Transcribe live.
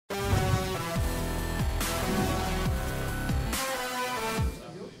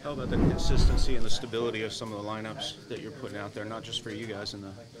How about the consistency and the stability of some of the lineups that you're putting out there, not just for you guys in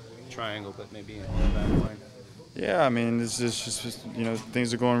the triangle, but maybe in the back line? Yeah, I mean, it's just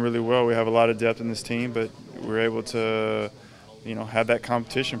things are going really well. We have a lot of depth in this team, but we're able to, have that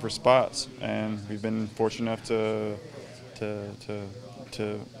competition for spots, and we've been fortunate enough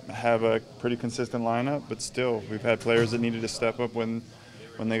to have a pretty consistent lineup. But still, we've had players that needed to step up when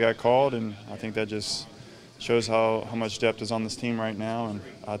they got called, and I think that just shows how much depth is on this team right now. And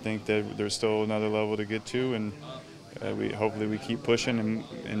I think that there's still another level to get to, and hopefully we keep pushing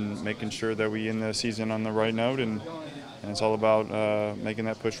and making sure that we end the season on the right note, and it's all about making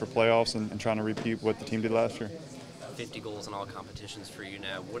that push for playoffs and trying to repeat what the team did last year. 50 goals in all competitions for you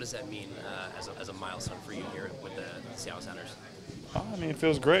now. What does that mean as a milestone for you here with the Seattle Sounders? I mean, it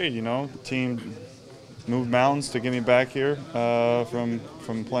feels great. The team moved mountains to get me back here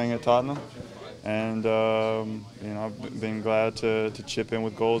from playing at Tottenham, and I've been glad to chip in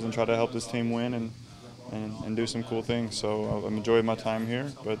with goals and try to help this team win and do some cool things. So I'm enjoying my time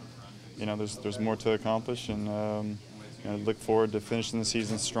here, but there's more to accomplish, and look forward to finishing the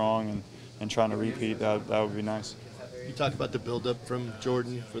season strong and trying to repeat. That would be nice. You talk about the build-up from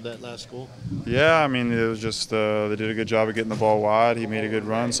Jordan for that last goal. Yeah, I mean, it was just they did a good job of getting the ball wide. He made a good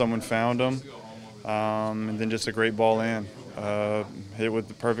run. Someone found him, and then just a great ball in. Hit with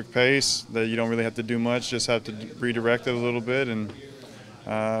the perfect pace that you don't really have to do much, just have to redirect it a little bit, and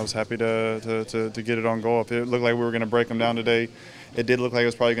I was happy to get it on goal. If it looked like we were going to break them down today, it did look like it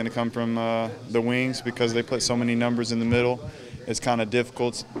was probably going to come from the wings because they put so many numbers in the middle. It's kind of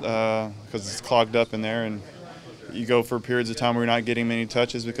difficult because it's clogged up in there, and you go for periods of time where you're not getting many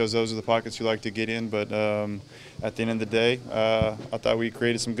touches because those are the pockets you like to get in. But at the end of the day, I thought we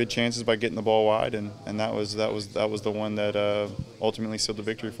created some good chances by getting the ball wide, and that was the one that ultimately sealed the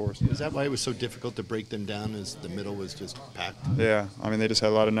victory for us. Is that why it was so difficult to break them down, as the middle was just packed? Yeah, I mean, they just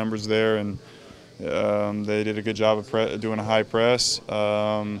had a lot of numbers there, and they did a good job of doing a high press.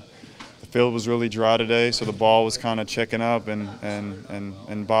 The field was really dry today, so the ball was kind of checking up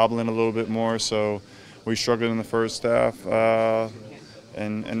and bobbling a little bit more. So we struggled in the first half,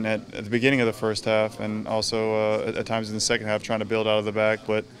 and at the beginning of the first half, and also at times in the second half, trying to build out of the back.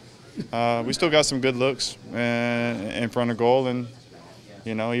 But we still got some good looks in front of goal, and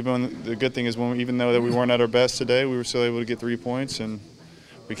the good thing is even though that we weren't at our best today, we were still able to get 3 points, and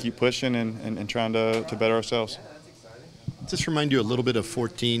we keep pushing and trying to better ourselves. Just remind you a little bit of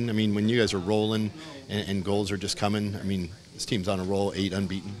 14. I mean, when you guys are rolling and goals are just coming. I mean, this team's on a roll, 8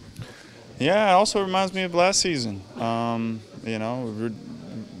 unbeaten. Yeah, it also reminds me of last season. Even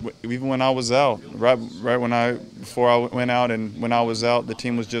when I was out, right before I went out, and when I was out, the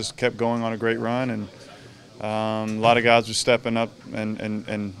team just kept going on a great run, and a lot of guys were stepping up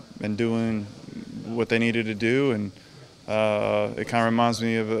and doing what they needed to do, and it kind of reminds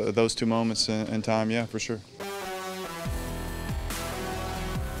me of those two moments in time. Yeah, for sure.